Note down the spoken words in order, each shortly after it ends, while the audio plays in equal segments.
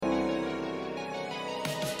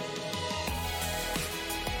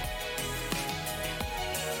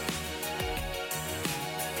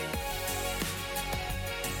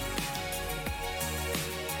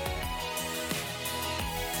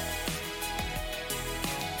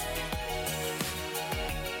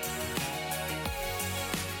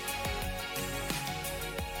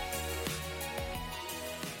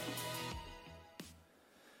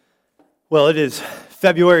Well, it is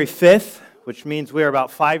February 5th, which means we are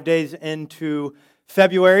about 5 days into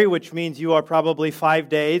February, which means you are probably 5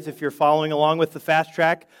 days, if you're following along with the fast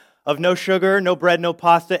track, of no sugar, no bread, no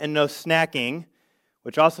pasta, and no snacking,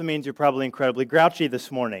 which also means you're probably incredibly grouchy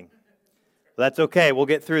this morning. But that's okay, we'll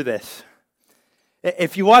get through this.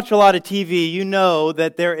 If you watch a lot of TV, you know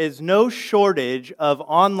that there is no shortage of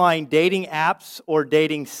online dating apps or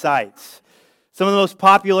dating sites. Some of the most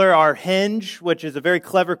popular are Hinge, which is a very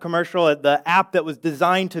clever commercial, the app that was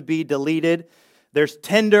designed to be deleted. There's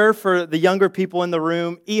Tinder for the younger people in the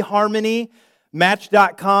room, eHarmony,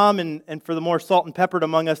 Match.com, and for the more salt and peppered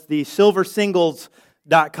among us, the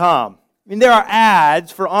SilverSingles.com. I mean, there are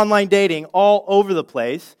ads for online dating all over the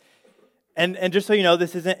place. And just so you know,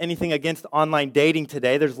 this isn't anything against online dating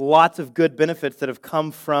today. There's lots of good benefits that have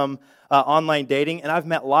come from online dating, and I've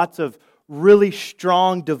met lots of really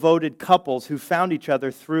strong, devoted couples who found each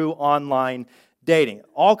other through online dating.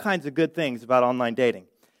 All kinds of good things about online dating.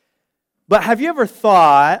 But have you ever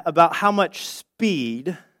thought about how much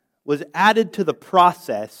speed was added to the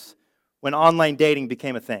process when online dating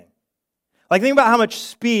became a thing? Like, think about how much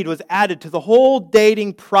speed was added to the whole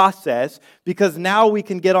dating process because now we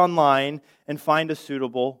can get online and find a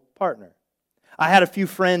suitable partner. I had a few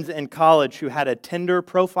friends in college who had a Tinder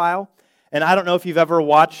profile. And I don't know if you've ever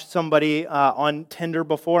watched somebody on Tinder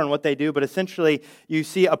before and what they do, but essentially you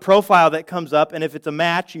see a profile that comes up, and if it's a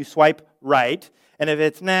match, you swipe right. And if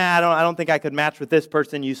it's, I don't think I could match with this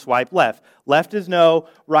person, you swipe left. Left is no,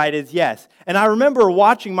 right is yes. And I remember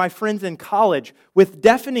watching my friends in college with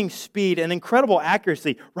deafening speed and incredible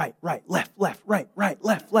accuracy, right, left, right,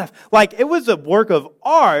 left. Like, it was a work of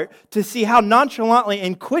art to see how nonchalantly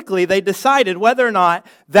and quickly they decided whether or not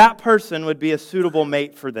that person would be a suitable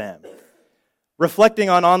mate for them. Reflecting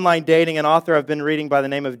on online dating, an author I've been reading by the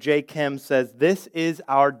name of Jay Kim says, "This is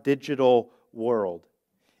our digital world.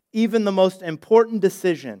 Even the most important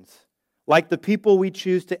decisions, like the people we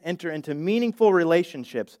choose to enter into meaningful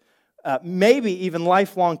relationships, maybe even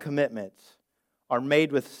lifelong commitments, are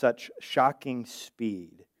made with such shocking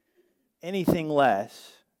speed. Anything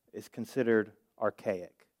less is considered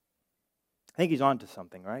archaic." I think he's on to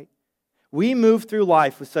something, right? We move through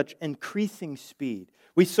life with such increasing speed.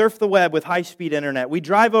 We surf the web with high-speed internet. We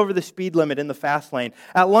drive over the speed limit in the fast lane.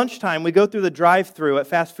 At lunchtime, we go through the drive-thru at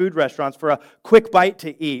fast food restaurants for a quick bite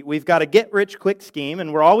to eat. We've got a get-rich-quick scheme,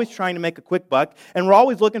 and we're always trying to make a quick buck, and we're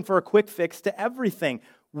always looking for a quick fix to everything.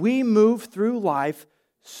 We move through life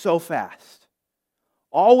so fast.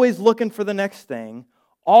 Always looking for the next thing,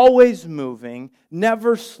 always moving,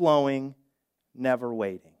 never slowing, never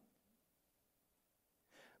waiting.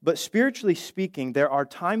 But spiritually speaking, there are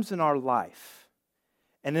times in our life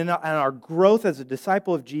and in our growth as a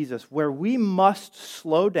disciple of Jesus where we must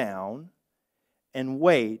slow down and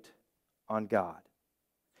wait on God.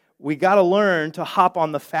 We got to learn to hop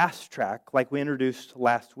on the fast track like we introduced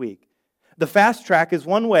last week. The fast track is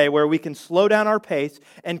one way where we can slow down our pace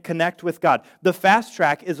and connect with God. The fast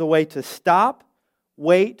track is a way to stop,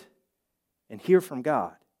 wait, and hear from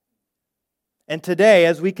God. And today,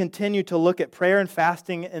 as we continue to look at prayer and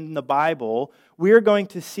fasting in the Bible, we are going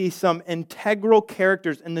to see some integral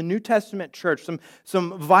characters in the New Testament church,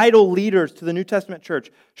 some vital leaders to the New Testament church,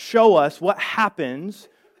 show us what happens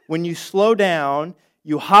when you slow down,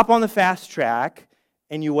 you hop on the fast track,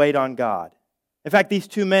 and you wait on God. In fact, these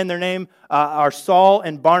two men, their name are Saul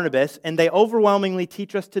and Barnabas, and they overwhelmingly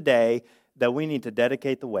teach us today that we need to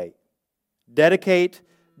dedicate the weight. Dedicate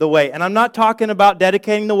the weight. And I'm not talking about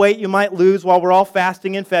dedicating the weight you might lose while we're all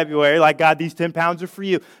fasting in February, like, God, these 10 pounds are for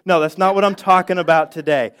you. No, that's not what I'm talking about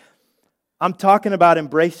today. I'm talking about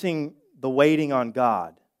embracing the waiting on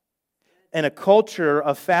God. In a culture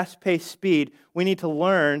of fast-paced speed, we need to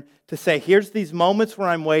learn to say, here's these moments where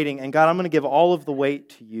I'm waiting, and God, I'm going to give all of the weight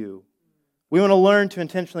to you. We want to learn to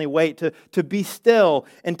intentionally wait, to be still,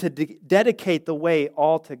 and to dedicate the weight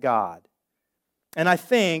all to God. And I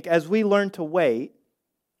think as we learn to wait,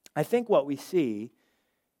 I think what we see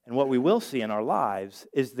and what we will see in our lives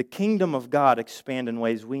is the kingdom of God expand in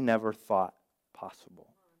ways we never thought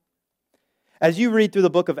possible. As you read through the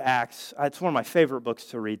book of Acts, it's one of my favorite books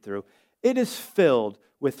to read through. It is filled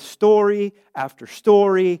with story after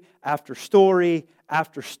story after story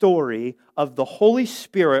after story of the Holy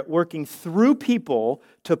Spirit working through people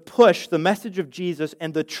to push the message of Jesus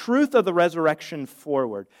and the truth of the resurrection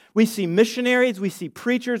forward. We see missionaries, we see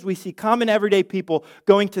preachers, we see common everyday people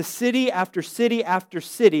going to city after city after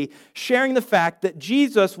city, sharing the fact that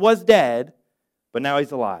Jesus was dead, but now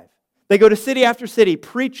He's alive. They go to city after city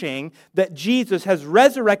preaching that Jesus has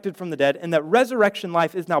resurrected from the dead and that resurrection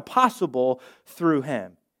life is now possible through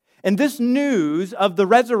Him. And this news of the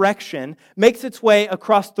resurrection makes its way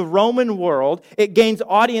across the Roman world. It gains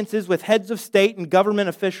audiences with heads of state and government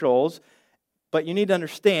officials. But you need to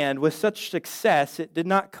understand, with such success, it did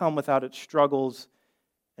not come without its struggles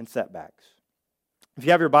and setbacks. If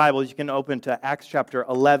you have your Bibles, you can open to Acts chapter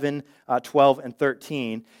 11, 12, and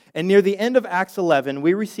 13. And near the end of Acts 11,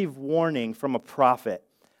 we receive warning from a prophet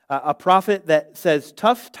that says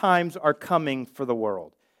tough times are coming for the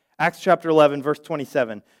world. Acts chapter 11, verse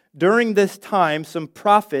 27. During this time, some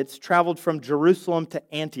prophets traveled from Jerusalem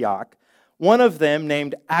to Antioch. One of them,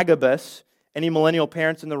 named Agabus, any millennial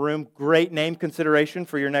parents in the room, great name consideration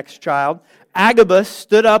for your next child. Agabus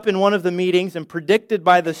stood up in one of the meetings and predicted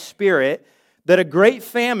by the Spirit that a great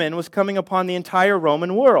famine was coming upon the entire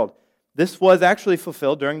Roman world. This was actually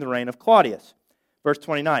fulfilled during the reign of Claudius. Verse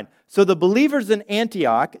 29. So the believers in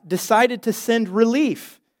Antioch decided to send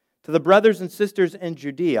relief to the brothers and sisters in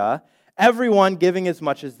Judea, everyone giving as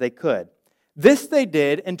much as they could. This they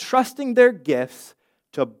did, entrusting their gifts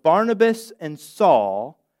to Barnabas and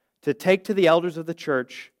Saul to take to the elders of the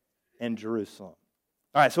church in Jerusalem.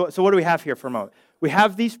 All right, so what do we have here for a moment? We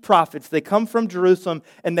have these prophets. They come from Jerusalem,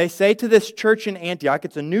 and they say to this church in Antioch,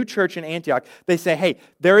 it's a new church in Antioch, they say, hey,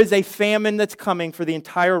 there is a famine that's coming for the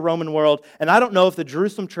entire Roman world, and I don't know if the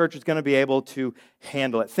Jerusalem church is going to be able to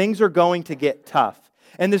handle it. Things are going to get tough.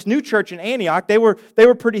 And this new church in Antioch, they were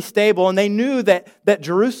pretty stable, and they knew that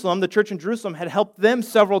Jerusalem, the church in Jerusalem, had helped them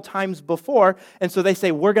several times before, and so they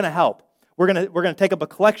say, we're going to help. We're going to take up a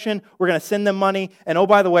collection, we're going to send them money, and oh,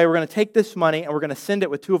 by the way, we're going to take this money and we're going to send it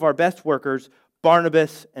with two of our best workers,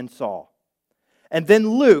 Barnabas and Saul. And then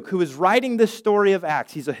Luke, who is writing this story of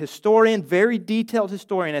Acts, he's a historian, very detailed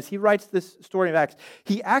historian. As he writes this story of Acts,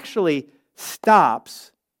 he actually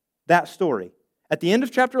stops that story. At the end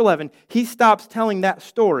of chapter 11, he stops telling that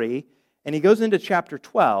story, and he goes into chapter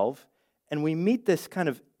 12, and we meet this kind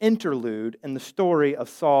of interlude in the story of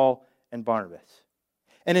Saul and Barnabas.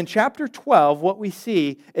 And in chapter 12, what we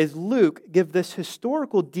see is Luke give this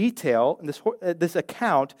historical detail, this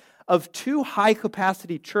account of two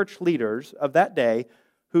high-capacity church leaders of that day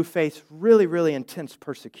who faced really, really intense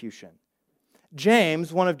persecution.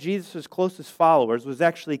 James, one of Jesus' closest followers, was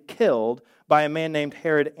actually killed by a man named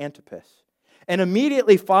Herod Antipas. And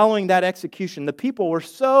immediately following that execution, the people were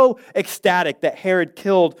so ecstatic that Herod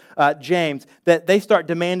killed James that they start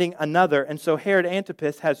demanding another. And so Herod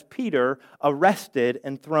Antipas has Peter arrested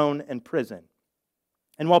and thrown in prison.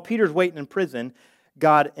 And while Peter's waiting in prison,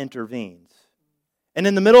 God intervenes. And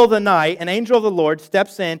in the middle of the night, an angel of the Lord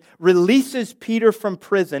steps in, releases Peter from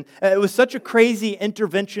prison. It was such a crazy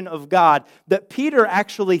intervention of God that Peter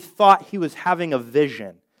actually thought he was having a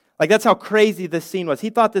vision. Like, that's how crazy this scene was.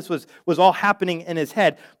 He thought this was all happening in his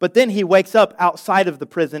head, but then he wakes up outside of the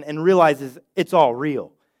prison and realizes it's all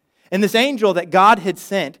real. And this angel that God had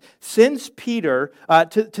sent sends Peter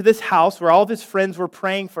to this house where all of his friends were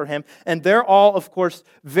praying for him, and they're all, of course,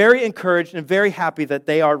 very encouraged and very happy that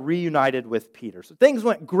they are reunited with Peter. So things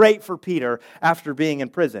went great for Peter after being in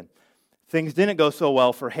prison. Things didn't go so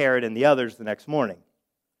well for Herod and the others the next morning.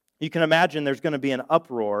 You can imagine there's going to be an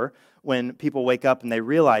uproar when people wake up and they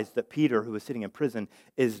realize that Peter, who was sitting in prison,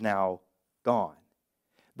 is now gone.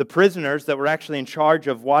 The prisoners that were actually in charge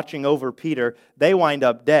of watching over Peter, they wind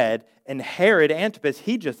up dead, and Herod Antipas,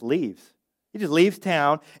 he just leaves. He just leaves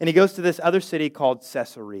town, and he goes to this other city called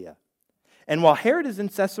Caesarea. And while Herod is in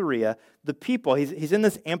Caesarea, the people, he's in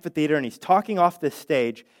this amphitheater, and he's talking off this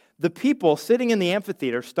stage. The people sitting in the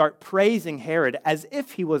amphitheater start praising Herod as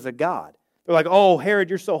if he was a god. They're like, oh, Herod,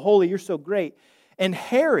 you're so holy, you're so great. And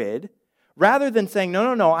Herod, rather than saying,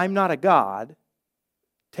 no, I'm not a god,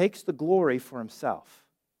 takes the glory for himself.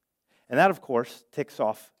 And that, of course, ticks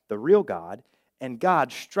off the real God. And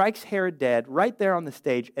God strikes Herod dead right there on the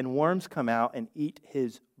stage, and worms come out and eat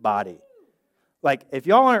his body. Like, if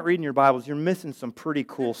y'all aren't reading your Bibles, you're missing some pretty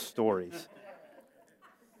cool stories.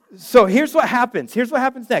 So here's what happens. Here's what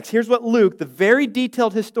happens next. Here's what Luke, the very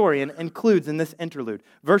detailed historian, includes in this interlude.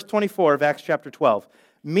 Verse 24 of Acts chapter 12.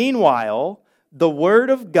 Meanwhile, the word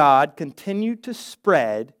of God continued to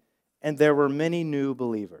spread, and there were many new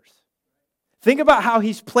believers. Think about how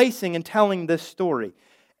he's placing and telling this story.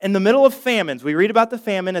 In the middle of famines, we read about the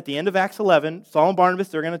famine at the end of Acts 11. Saul and Barnabas,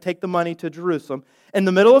 they're going to take the money to Jerusalem. In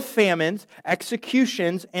the middle of famines,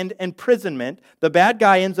 executions, and imprisonment, the bad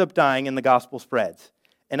guy ends up dying and the gospel spreads.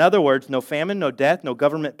 In other words, no famine, no death, no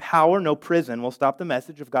government power, no prison will stop the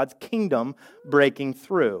message of God's kingdom breaking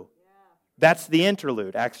through. That's the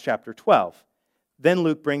interlude, Acts chapter 12. Then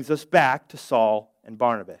Luke brings us back to Saul and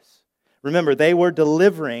Barnabas. Remember, they were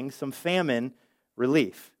delivering some famine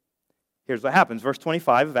relief. Here's what happens. Verse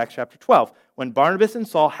 25 of Acts chapter 12. When Barnabas and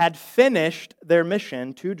Saul had finished their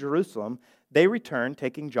mission to Jerusalem, they returned,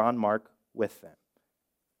 taking John Mark with them.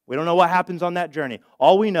 We don't know what happens on that journey.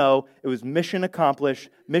 All we know, it was mission accomplished,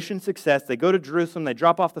 mission success. They go to Jerusalem, they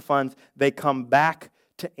drop off the funds, they come back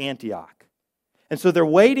to Antioch. And so they're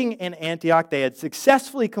waiting in Antioch. They had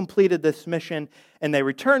successfully completed this mission, and they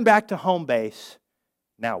return back to home base.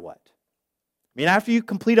 Now what? I mean, after you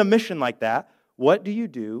complete a mission like that, what do you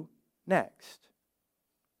do next?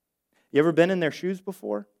 You ever been in their shoes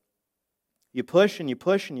before? You push and you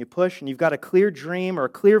push and you push, and you've got a clear dream or a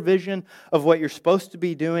clear vision of what you're supposed to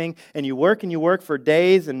be doing, and you work for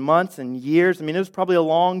days and months and years. I mean, it was probably a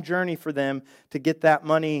long journey for them to get that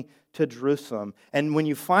money to Jerusalem. And when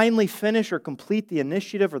you finally finish or complete the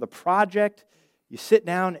initiative or the project, you sit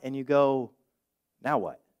down and you go, now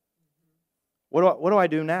what? What do I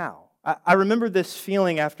do now? I remember this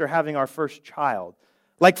feeling after having our first child.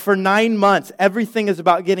 Like for 9 months, everything is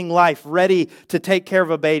about getting life ready to take care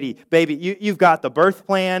of a baby. You've got the birth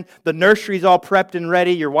plan, the nursery's all prepped and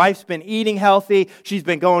ready, your wife's been eating healthy, she's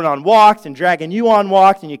been going on walks and dragging you on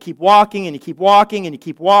walks, and you keep walking and you keep walking and you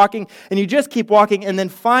keep walking, and you just keep walking, and then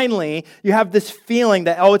finally you have this feeling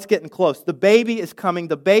that, oh, it's getting close. The baby is coming,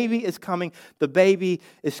 the baby is coming, the baby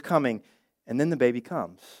is coming. And then the baby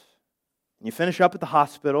comes. And you finish up at the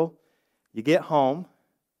hospital, you get home,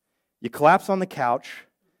 you collapse on the couch,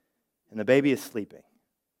 and the baby is sleeping.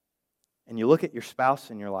 And you look at your spouse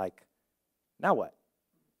and you're like, now what?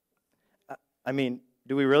 I mean,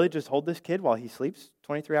 do we really just hold this kid while he sleeps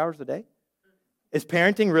 23 hours a day? Is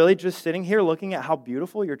parenting really just sitting here looking at how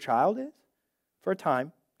beautiful your child is? For a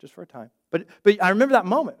time, just for a time. But I remember that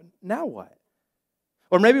moment. Now what?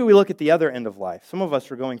 Or maybe we look at the other end of life. Some of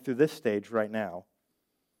us are going through this stage right now.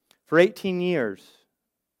 For 18 years,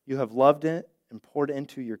 you have loved it and poured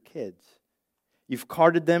into your kids. You've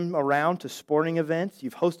carted them around to sporting events.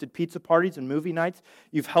 You've hosted pizza parties and movie nights.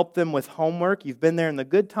 You've helped them with homework. You've been there in the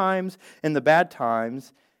good times and the bad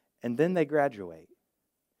times. And then they graduate.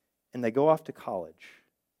 And they go off to college.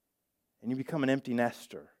 And you become an empty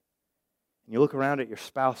nester. And you look around at your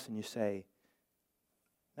spouse and you say,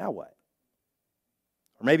 now what?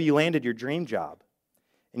 Or maybe you landed your dream job.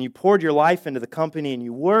 And you poured your life into the company, and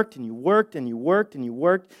you worked and you worked and you worked and you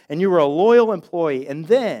worked, and you were a loyal employee. And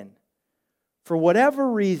then, for whatever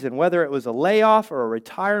reason, whether it was a layoff or a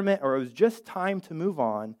retirement or it was just time to move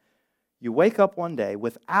on, you wake up one day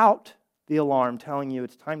without the alarm telling you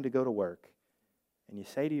it's time to go to work, and you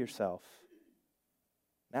say to yourself,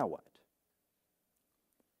 now what?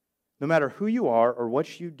 No matter who you are or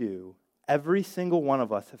what you do, every single one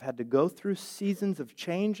of us have had to go through seasons of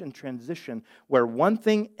change and transition where one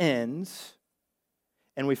thing ends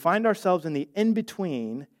and we find ourselves in the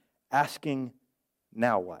in-between asking,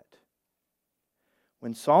 now what?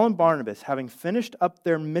 When Saul and Barnabas, having finished up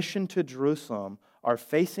their mission to Jerusalem, are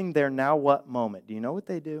facing their now what moment, do you know what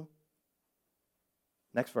they do?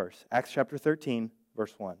 Next verse, Acts chapter 13,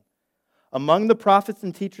 verse 1. Among the prophets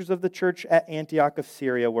and teachers of the church at Antioch of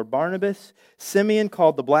Syria were Barnabas, Simeon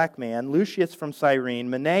called the Black Man, Lucius from Cyrene,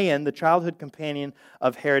 Manaen, the childhood companion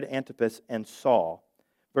of Herod Antipas, and Saul.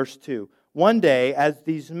 Verse 2. One day, as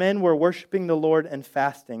these men were worshiping the Lord and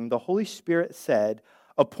fasting, the Holy Spirit said,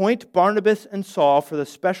 appoint Barnabas and Saul for the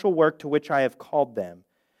special work to which I have called them.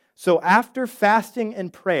 So after fasting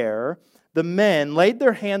and prayer, the men laid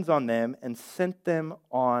their hands on them and sent them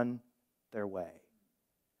on their way.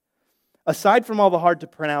 Aside from all the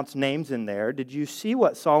hard-to-pronounce names in there, did you see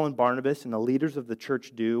what Saul and Barnabas and the leaders of the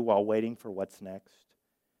church do while waiting for what's next?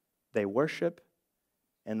 They worship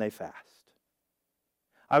and they fast.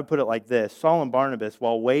 I would put it like this. Saul and Barnabas,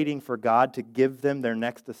 while waiting for God to give them their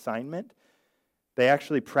next assignment, they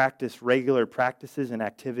actually practice regular practices and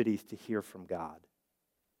activities to hear from God.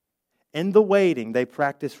 In the waiting, they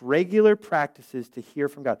practice regular practices to hear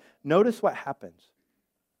from God. Notice what happens.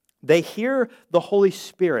 They hear the Holy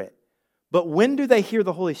Spirit. But when do they hear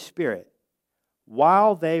the Holy Spirit?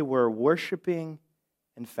 While they were worshiping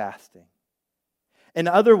and fasting. In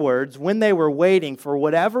other words, when they were waiting for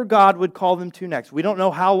whatever God would call them to next. We don't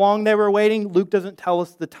know how long they were waiting. Luke doesn't tell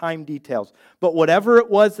us the time details. But whatever it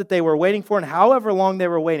was that they were waiting for and however long they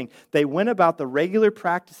were waiting, they went about the regular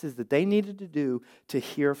practices that they needed to do to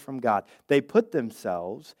hear from God. They put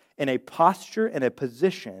themselves in a posture and a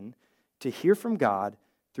position to hear from God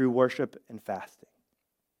through worship and fasting.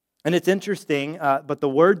 And it's interesting, but the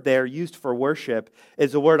word there used for worship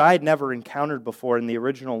is a word I had never encountered before in the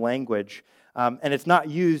original language. And it's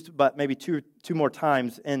not used but maybe two more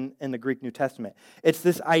times in the Greek New Testament. It's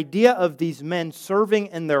this idea of these men serving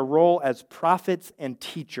in their role as prophets and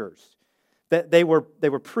teachers. They were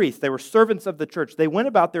priests. They were servants of the church. They went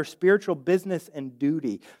about their spiritual business and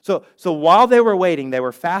duty. So while they were waiting, they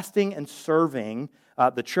were fasting and serving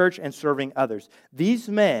the church and serving others. These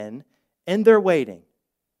men, in their waiting,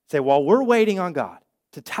 say, while we're waiting on God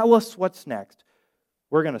to tell us what's next,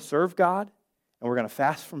 we're going to serve God and we're going to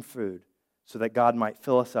fast from food so that God might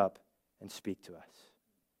fill us up and speak to us.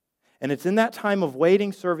 And it's in that time of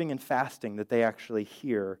waiting, serving, and fasting that they actually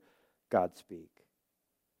hear God speak.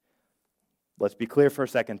 Let's be clear for a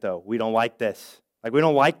second, though. We don't like this. We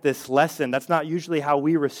don't like this lesson. That's not usually how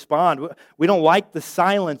we respond. We don't like the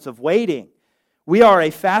silence of waiting. We are a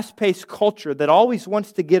fast-paced culture that always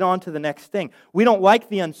wants to get on to the next thing. We don't like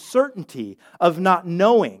the uncertainty of not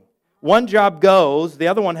knowing. One job goes, the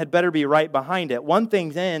other one had better be right behind it. One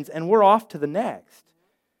thing ends, and we're off to the next.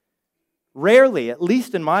 Rarely, at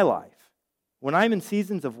least in my life, when I'm in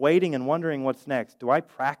seasons of waiting and wondering what's next, do I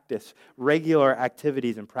practice regular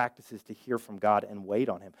activities and practices to hear from God and wait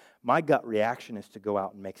on Him? My gut reaction is to go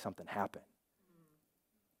out and make something happen.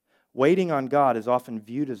 Waiting on God is often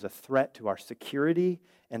viewed as a threat to our security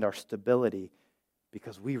and our stability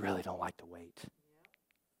because we really don't like to wait.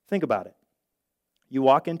 Think about it. You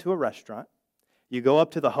walk into a restaurant, you go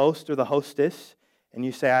up to the host or the hostess, and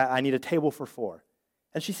you say, I need a table for 4.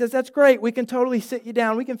 And she says, that's great, we can totally sit you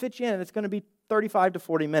down, we can fit you in, and it's going to be 35 to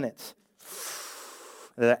 40 minutes.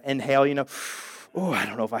 Inhale, oh, I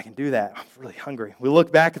don't know if I can do that. I'm really hungry. We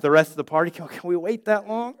look back at the rest of the party, can we wait that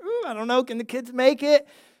long? Ooh, I don't know, can the kids make it?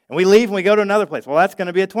 And we leave and we go to another place. Well, that's going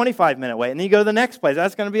to be a 25-minute wait. And then you go to the next place,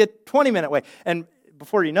 that's going to be a 20-minute wait. And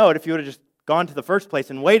before you know it, if you would have just gone to the first place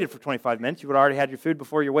and waited for 25 minutes, you would have already had your food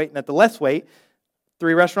before you're waiting at the less wait,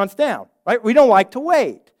 3 restaurants down, right? We don't like to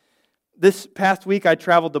wait. This past week, I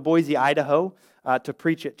traveled to Boise, Idaho, to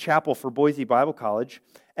preach at Chapel for Boise Bible College.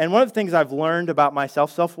 And one of the things I've learned about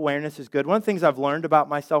myself, self-awareness is good. One of the things I've learned about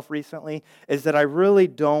myself recently is that I really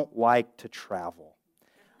don't like to travel.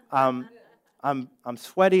 I'm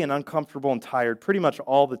sweaty and uncomfortable and tired pretty much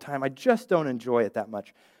all the time. I just don't enjoy it that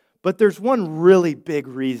much. But there's one really big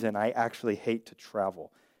reason I actually hate to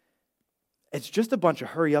travel. It's just a bunch of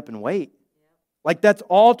hurry up and wait. That's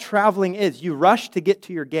all traveling is. You rush to get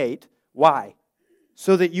to your gate. Why?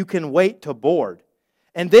 So that you can wait to board.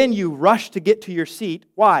 And then you rush to get to your seat.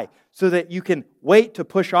 Why? So that you can wait to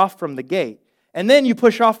push off from the gate. And then you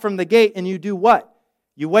push off from the gate and you do what?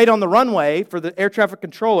 You wait on the runway for the air traffic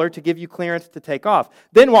controller to give you clearance to take off.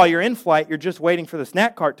 Then while you're in flight, you're just waiting for the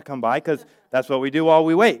snack cart to come by because that's what we do while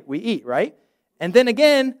we wait. We eat, right? And then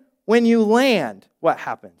again, when you land, what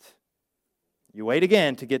happens? You wait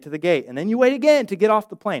again to get to the gate, and then you wait again to get off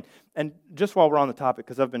the plane. And just while we're on the topic,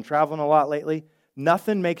 because I've been traveling a lot lately,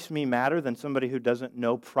 nothing makes me madder than somebody who doesn't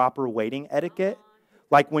know proper waiting etiquette.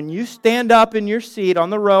 Like when you stand up in your seat on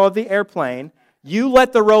the row of the airplane, you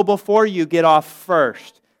let the row before you get off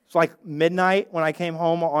first. It's like midnight when I came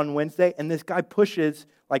home on Wednesday, and this guy pushes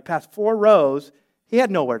past 4 rows. He had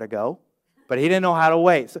nowhere to go, but he didn't know how to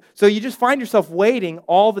wait. So you just find yourself waiting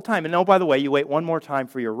all the time. And oh, by the way, you wait one more time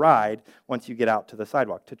for your ride once you get out to the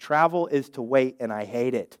sidewalk. To travel is to wait, and I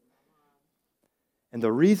hate it. And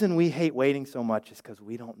the reason we hate waiting so much is because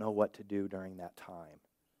we don't know what to do during that time.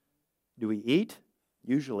 Do we eat?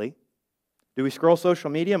 Usually. Do we scroll social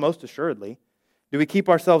media? Most assuredly. Do we keep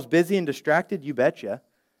ourselves busy and distracted? You betcha.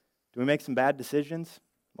 Do we make some bad decisions?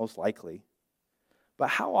 Most likely. But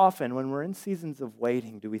how often, when we're in seasons of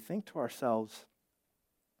waiting, do we think to ourselves,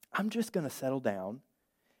 I'm just going to settle down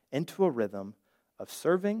into a rhythm of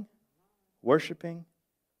serving, worshiping,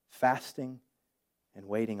 fasting, and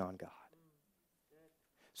waiting on God?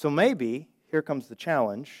 So maybe, here comes the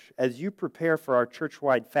challenge, as you prepare for our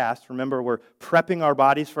church-wide fast, remember we're prepping our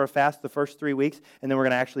bodies for a fast the first 3 weeks, and then we're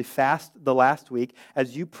going to actually fast the last week.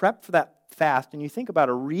 As you prep for that fast, and you think about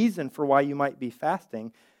a reason for why you might be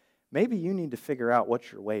fasting, maybe you need to figure out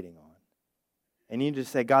what you're waiting on. And you need to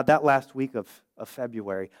say, God, that last week of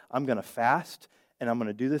February, I'm going to fast, and I'm going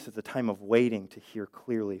to do this as a time of waiting to hear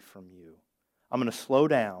clearly from you. I'm going to slow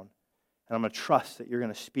down, and I'm going to trust that you're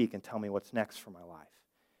going to speak and tell me what's next for my life.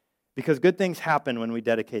 Because good things happen when we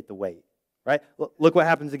dedicate the wait, right? Look what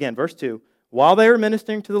happens again. Verse 2, while they were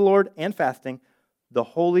ministering to the Lord and fasting, the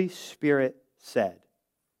Holy Spirit said,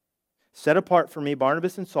 set apart for me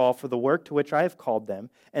Barnabas and Saul for the work to which I have called them.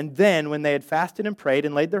 And then when they had fasted and prayed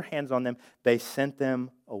and laid their hands on them, they sent them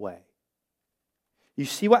away. You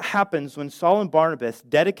see what happens when Saul and Barnabas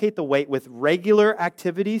dedicate the wait with regular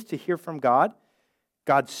activities to hear from God?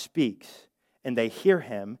 God speaks, and they hear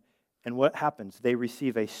Him. And what happens? They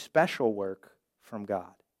receive a special work from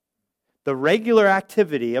God. The regular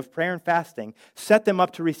activity of prayer and fasting set them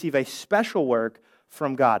up to receive a special work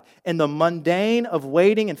from God. In the mundane of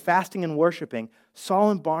waiting and fasting and worshiping, Saul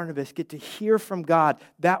and Barnabas get to hear from God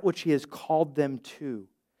that which He has called them to.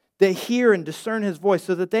 They hear and discern His voice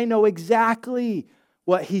so that they know exactly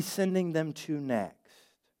what He's sending them to next.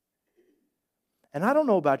 And I don't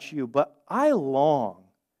know about you, but I long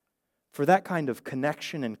for that kind of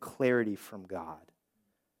connection and clarity from God.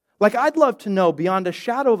 Like, I'd love to know beyond a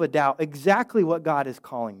shadow of a doubt exactly what God is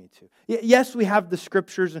calling me to. Yes, we have the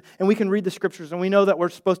Scriptures, and we can read the Scriptures, and we know that we're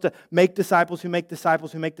supposed to make disciples who make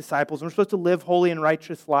disciples who make disciples, and we're supposed to live holy and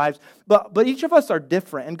righteous lives. But each of us are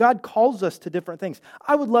different, and God calls us to different things.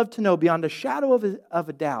 I would love to know beyond a shadow of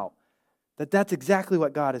a doubt that that's exactly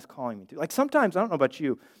what God is calling me to. Like, sometimes, I don't know about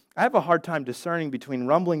you, I have a hard time discerning between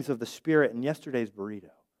rumblings of the Spirit and yesterday's burrito.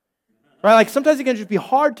 Right? Like, sometimes it can just be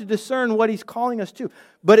hard to discern what He's calling us to.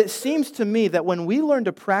 But it seems to me that when we learn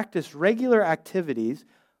to practice regular activities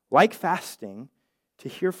like fasting to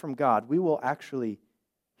hear from God, we will actually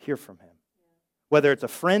hear from Him. Whether it's a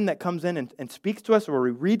friend that comes in and speaks to us, or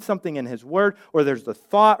we read something in His Word, or there's the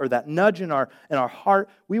thought or that nudge in our heart,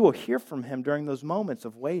 we will hear from Him during those moments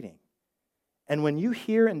of waiting. And when you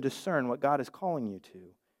hear and discern what God is calling you to,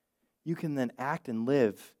 you can then act and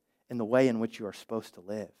live in the way in which you are supposed to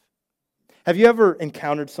live. Have you ever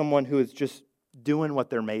encountered someone who is just doing what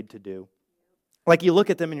they're made to do? Like, you look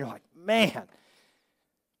at them and you're like, man,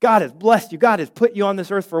 God has blessed you. God has put you on this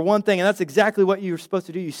earth for one thing, and that's exactly what you're supposed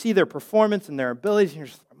to do. You see their performance and their abilities, and you're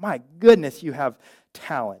just, my goodness, you have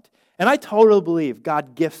talent. And I totally believe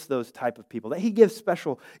God gifts those type of people, that He gives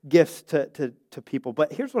special gifts to people.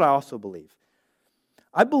 But here's what I also believe.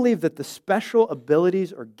 I believe that the special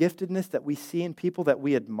abilities or giftedness that we see in people that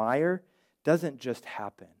we admire doesn't just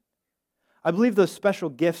happen. I believe those special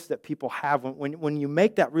gifts that people have, when you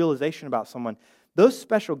make that realization about someone, those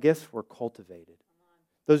special gifts were cultivated.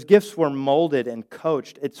 Those gifts were molded and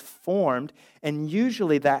coached. It's formed, and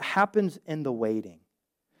usually that happens in the waiting.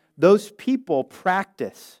 Those people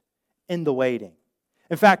practice in the waiting.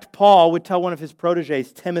 In fact, Paul would tell one of his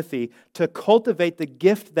proteges, Timothy, to cultivate the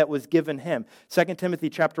gift that was given him. 2 Timothy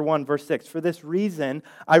chapter 1, verse 6, "For this reason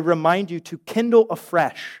I remind you to kindle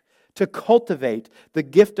afresh, to cultivate the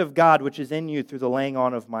gift of God which is in you through the laying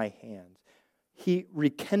on of my hands." He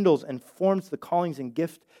rekindles and forms the callings and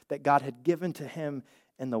gift that God had given to him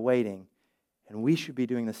in the waiting. And we should be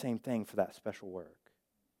doing the same thing for that special work.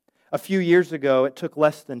 A few years ago, it took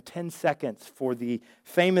less than 10 seconds for the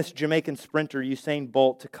famous Jamaican sprinter Usain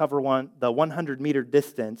Bolt to cover the 100-meter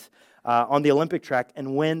distance on the Olympic track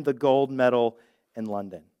and win the gold medal in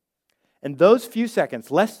London. And those few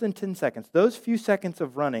seconds, less than 10 seconds, those few seconds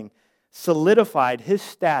of running solidified his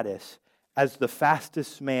status as the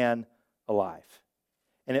fastest man alive.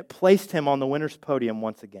 And it placed him on the winner's podium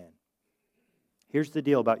once again. Here's the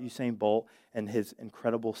deal about Usain Bolt and his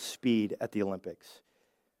incredible speed at the Olympics.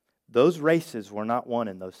 Those races were not won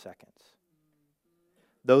in those seconds.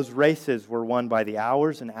 Those races were won by the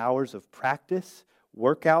hours and hours of practice,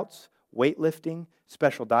 workouts, weightlifting,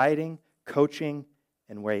 special dieting, coaching,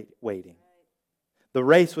 and waiting. The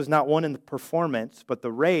race was not won in the performance, but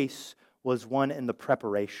the race was won in the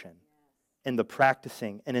preparation, in the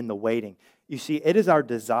practicing, and in the waiting. You see, it is our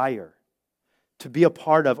desire to be a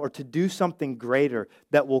part of or to do something greater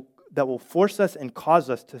that will force us and cause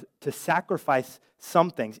us to sacrifice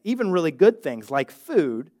some things, even really good things like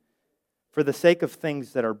food, for the sake of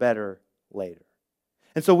things that are better later.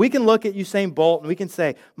 And so we can look at Usain Bolt and we can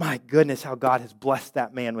say, my goodness, how God has blessed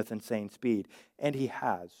that man with insane speed. And He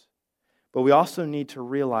has. But we also need to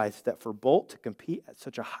realize that for Bolt to compete at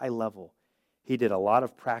such a high level, he did a lot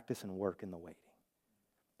of practice and work in the waiting.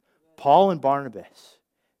 Paul and Barnabas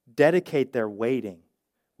dedicate their waiting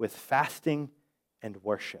with fasting and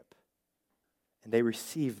worship. And they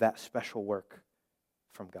receive that special work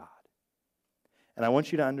from God. And I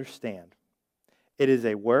want you to understand, it is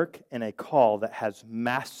a work and a call that has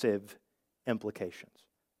massive implications.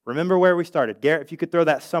 Remember where we started. Garrett, if you could throw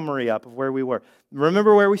that summary up of where we were.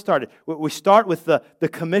 Remember where we started. We start with the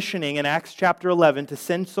commissioning in Acts chapter 11 to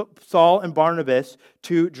send Saul and Barnabas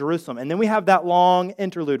to Jerusalem. And then we have that long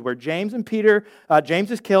interlude where James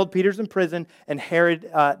is killed, Peter's in prison, and Herod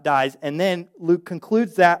dies. And then Luke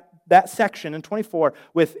concludes that section in 24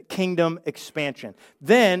 with kingdom expansion.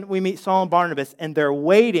 Then we meet Saul and Barnabas, and they're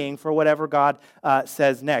waiting for whatever God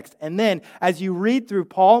says next. And then as you read through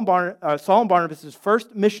Saul and Barnabas'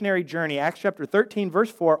 first missionary journey, Acts chapter 13,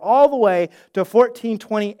 verse 4, all the way to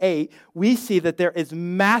 14:28, we see that there is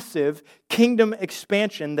massive kingdom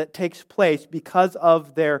expansion that takes place because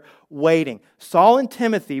of their waiting. Saul and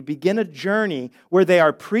Timothy begin a journey where they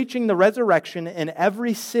are preaching the resurrection in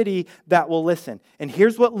every city that will listen. And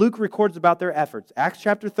here's what Luke records about their efforts. Acts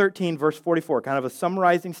chapter 13, verse 44, kind of a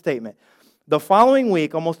summarizing statement. The following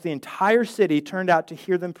week, almost the entire city turned out to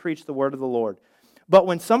hear them preach the word of the Lord. But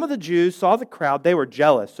when some of the Jews saw the crowd, they were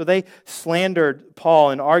jealous. So they slandered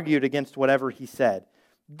Paul and argued against whatever he said.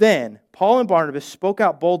 Then Paul and Barnabas spoke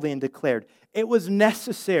out boldly and declared, "It was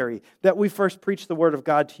necessary that we first preach the word of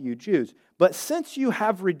God to you Jews. But since you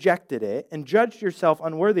have rejected it and judged yourself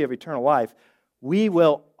unworthy of eternal life, we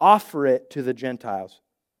will offer it to the Gentiles."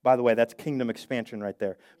 By the way, that's kingdom expansion right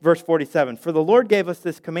there. Verse 47, "For the Lord gave us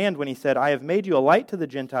this command when he said, 'I have made you a light to the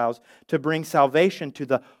Gentiles to bring salvation to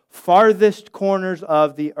the farthest corners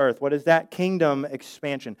of the earth.'" What is that? Kingdom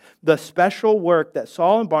expansion. The special work that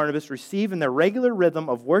Saul and Barnabas receive in their regular rhythm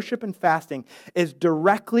of worship and fasting is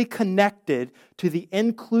directly connected to the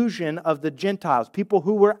inclusion of the Gentiles, people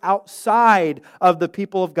who were outside of the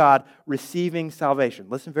people of God receiving salvation.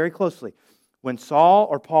 Listen very closely. When Saul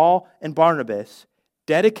or Paul and Barnabas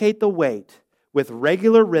dedicate the weight with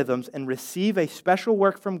regular rhythms and receive a special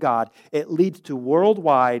work from God, it leads to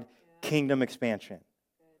worldwide kingdom expansion.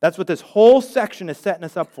 That's what this whole section is setting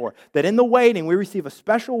us up for. That in the waiting, we receive a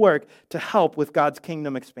special work to help with God's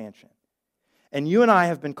kingdom expansion. And you and I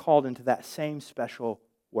have been called into that same special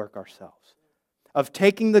work ourselves, of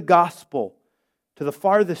taking the gospel to the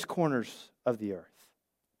farthest corners of the earth.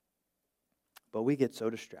 But we get so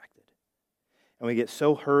distracted. And we get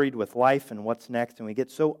so hurried with life and what's next, and we get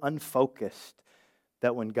so unfocused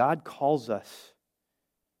that when God calls us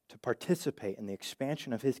to participate in the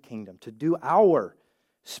expansion of His kingdom, to do our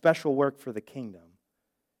special work for the kingdom,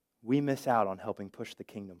 we miss out on helping push the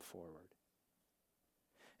kingdom forward.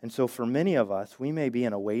 And so for many of us, we may be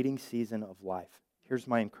in a waiting season of life. Here's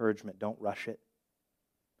my encouragement: don't rush it.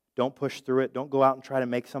 Don't push through it. Don't go out and try to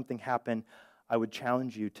make something happen. I would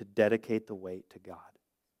challenge you to dedicate the wait to God.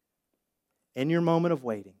 In your moment of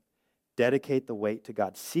waiting, dedicate the wait to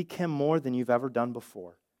God. Seek Him more than you've ever done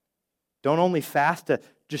before. Don't only fast to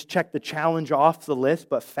just check the challenge off the list,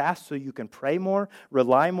 but fast so you can pray more,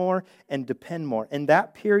 rely more, and depend more. In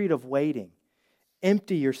that period of waiting,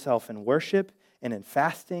 empty yourself in worship and in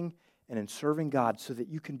fasting and in serving God so that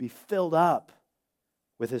you can be filled up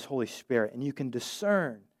with His Holy Spirit and you can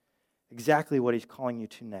discern exactly what He's calling you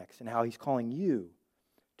to next and how He's calling you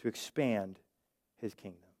to expand His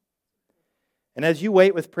kingdom. And as you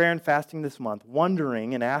wait with prayer and fasting this month,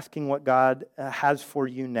 wondering and asking what God has for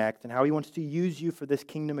you next and how He wants to use you for this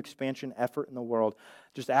kingdom expansion effort in the world,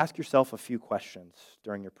 just ask yourself a few questions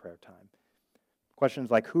during your prayer time. Questions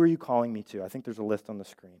like, who are you calling me to? I think there's a list on the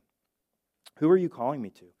screen. Who are you calling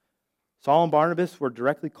me to? Saul and Barnabas were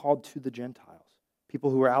directly called to the Gentiles,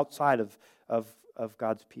 people who were outside of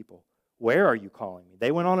God's people. Where are you calling me?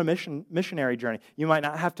 They went on a missionary journey. You might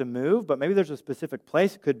not have to move, but maybe there's a specific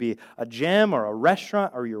place. It could be a gym or a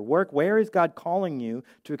restaurant or your work. Where is God calling you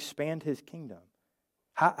to expand His kingdom?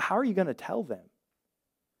 How are you going to tell them?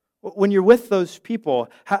 When you're with those people,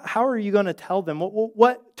 how are you going to tell them?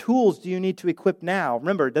 What tools do you need to equip now?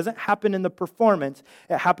 Remember, it doesn't happen in the performance.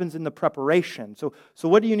 It happens in the preparation. So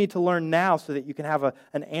what do you need to learn now so that you can have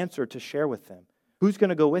an answer to share with them? Who's going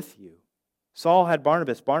to go with you? Saul had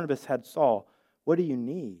Barnabas. Barnabas had Saul. What do you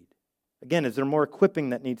need? Again, is there more equipping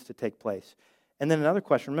that needs to take place? And then another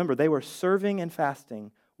question. Remember, they were serving and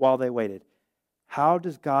fasting while they waited. How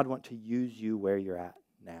does God want to use you where you're at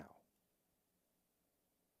now?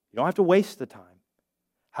 You don't have to waste the time.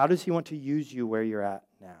 How does He want to use you where you're at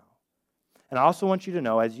now? And I also want you to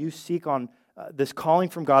know, as you seek on this calling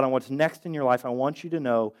from God on what's next in your life, I want you to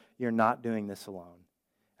know you're not doing this alone.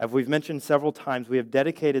 As we've mentioned several times, we have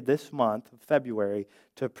dedicated this month of February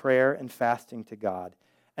to prayer and fasting to God.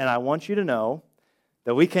 And I want you to know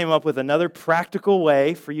that we came up with another practical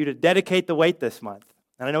way for you to dedicate the wait this month.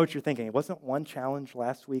 And I know what you're thinking. It wasn't one challenge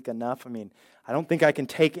last week enough? I mean, I don't think I can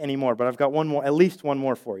take any more, but I've got one more, at least one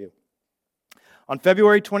more for you. On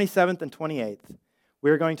February 27th and 28th,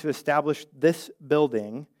 we're going to establish this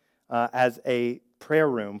building as a prayer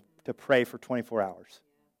room to pray for 24 hours.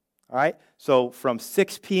 All right? So from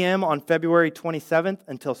 6 p.m. on February 27th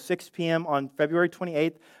until 6 p.m. on February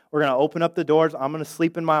 28th, we're going to open up the doors. I'm going to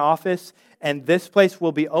sleep in my office, and this place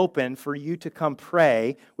will be open for you to come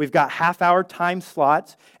pray. We've got half-hour time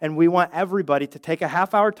slots, and we want everybody to take a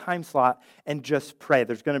half-hour time slot and just pray.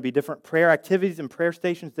 There's going to be different prayer activities and prayer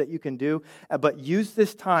stations that you can do, but use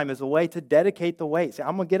this time as a way to dedicate the wait. Say,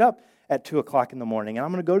 I'm going to get up at 2 o'clock in the morning, and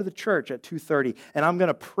I'm going to go to the church at 2:30, and I'm going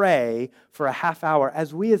to pray for a half hour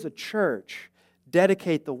as we as a church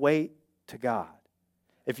dedicate the wait to God.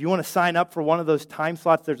 If you want to sign up for one of those time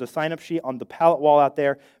slots, there's a sign-up sheet on the pallet wall out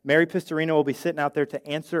there. Mary Pistorino will be sitting out there to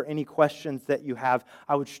answer any questions that you have.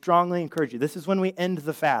 I would strongly encourage you. This is when we end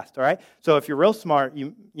the fast, all right? So if you're real smart,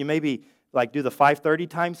 you maybe do the 5:30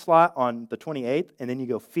 time slot on the 28th, and then you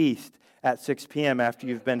go feast at 6 p.m. after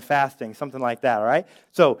you've been fasting, something like that, all right?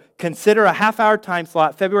 So consider a half-hour time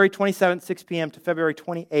slot, February 27th, 6 p.m. to February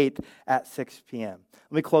 28th at 6 p.m.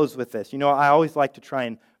 Let me close with this. I always like to try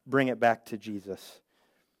and bring it back to Jesus.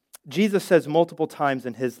 Jesus says multiple times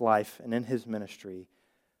in his life and in his ministry,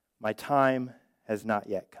 my time has not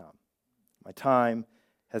yet come. My time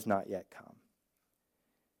has not yet come.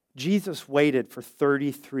 Jesus waited for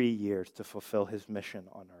 33 years to fulfill his mission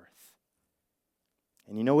on earth.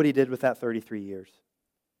 And you know what he did with that 33 years?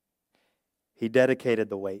 He dedicated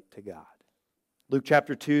the wait to God. Luke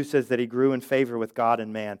chapter 2 says that he grew in favor with God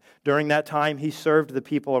and man. During that time, he served the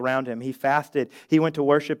people around him. He fasted. He went to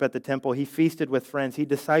worship at the temple. He feasted with friends. He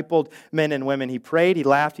discipled men and women. He prayed. He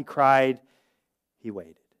laughed. He cried. He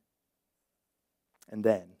waited. And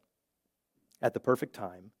then, at the perfect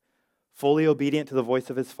time, fully obedient to the voice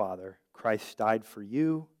of his Father, Christ died for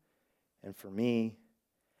you and for me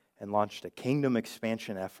and launched a kingdom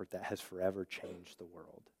expansion effort that has forever changed the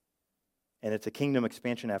world. And it's a kingdom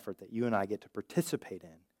expansion effort that you and I get to participate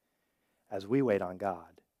in as we wait on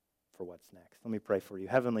God for what's next. Let me pray for you.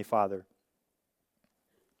 Heavenly Father,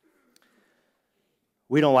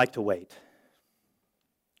 we don't like to wait.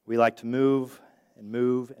 We like to move and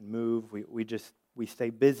move and move. We stay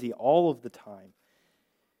busy all of the time.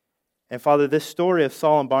 And Father, this story of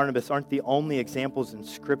Saul and Barnabas aren't the only examples in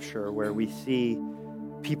Scripture where we see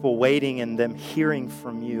people waiting and them hearing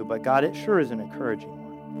from you. But God, it sure is an encouraging one.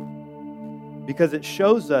 Because it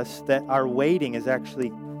shows us that our waiting is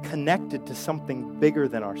actually connected to something bigger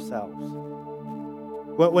than ourselves.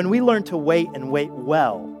 When we learn to wait and wait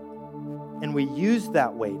well, and we use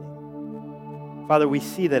that waiting, Father, we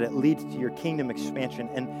see that it leads to your kingdom expansion.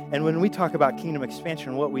 And when we talk about kingdom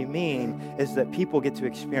expansion, what we mean is that people get to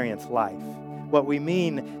experience life. What we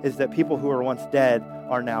mean is that people who were once dead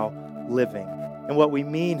are now living. And what we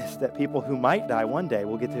mean is that people who might die one day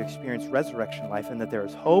will get to experience resurrection life, and that there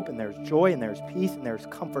is hope, and there's joy, and there's peace, and there's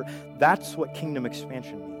comfort. That's what kingdom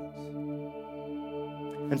expansion means.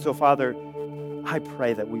 And so, Father, I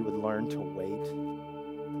pray that we would learn to wait,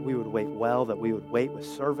 that we would wait well, that we would wait with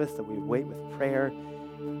service, that we would wait with prayer,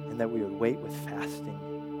 and that we would wait with fasting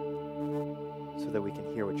so that we can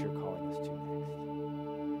hear what you're calling us to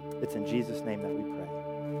next. It's in Jesus' name that we pray.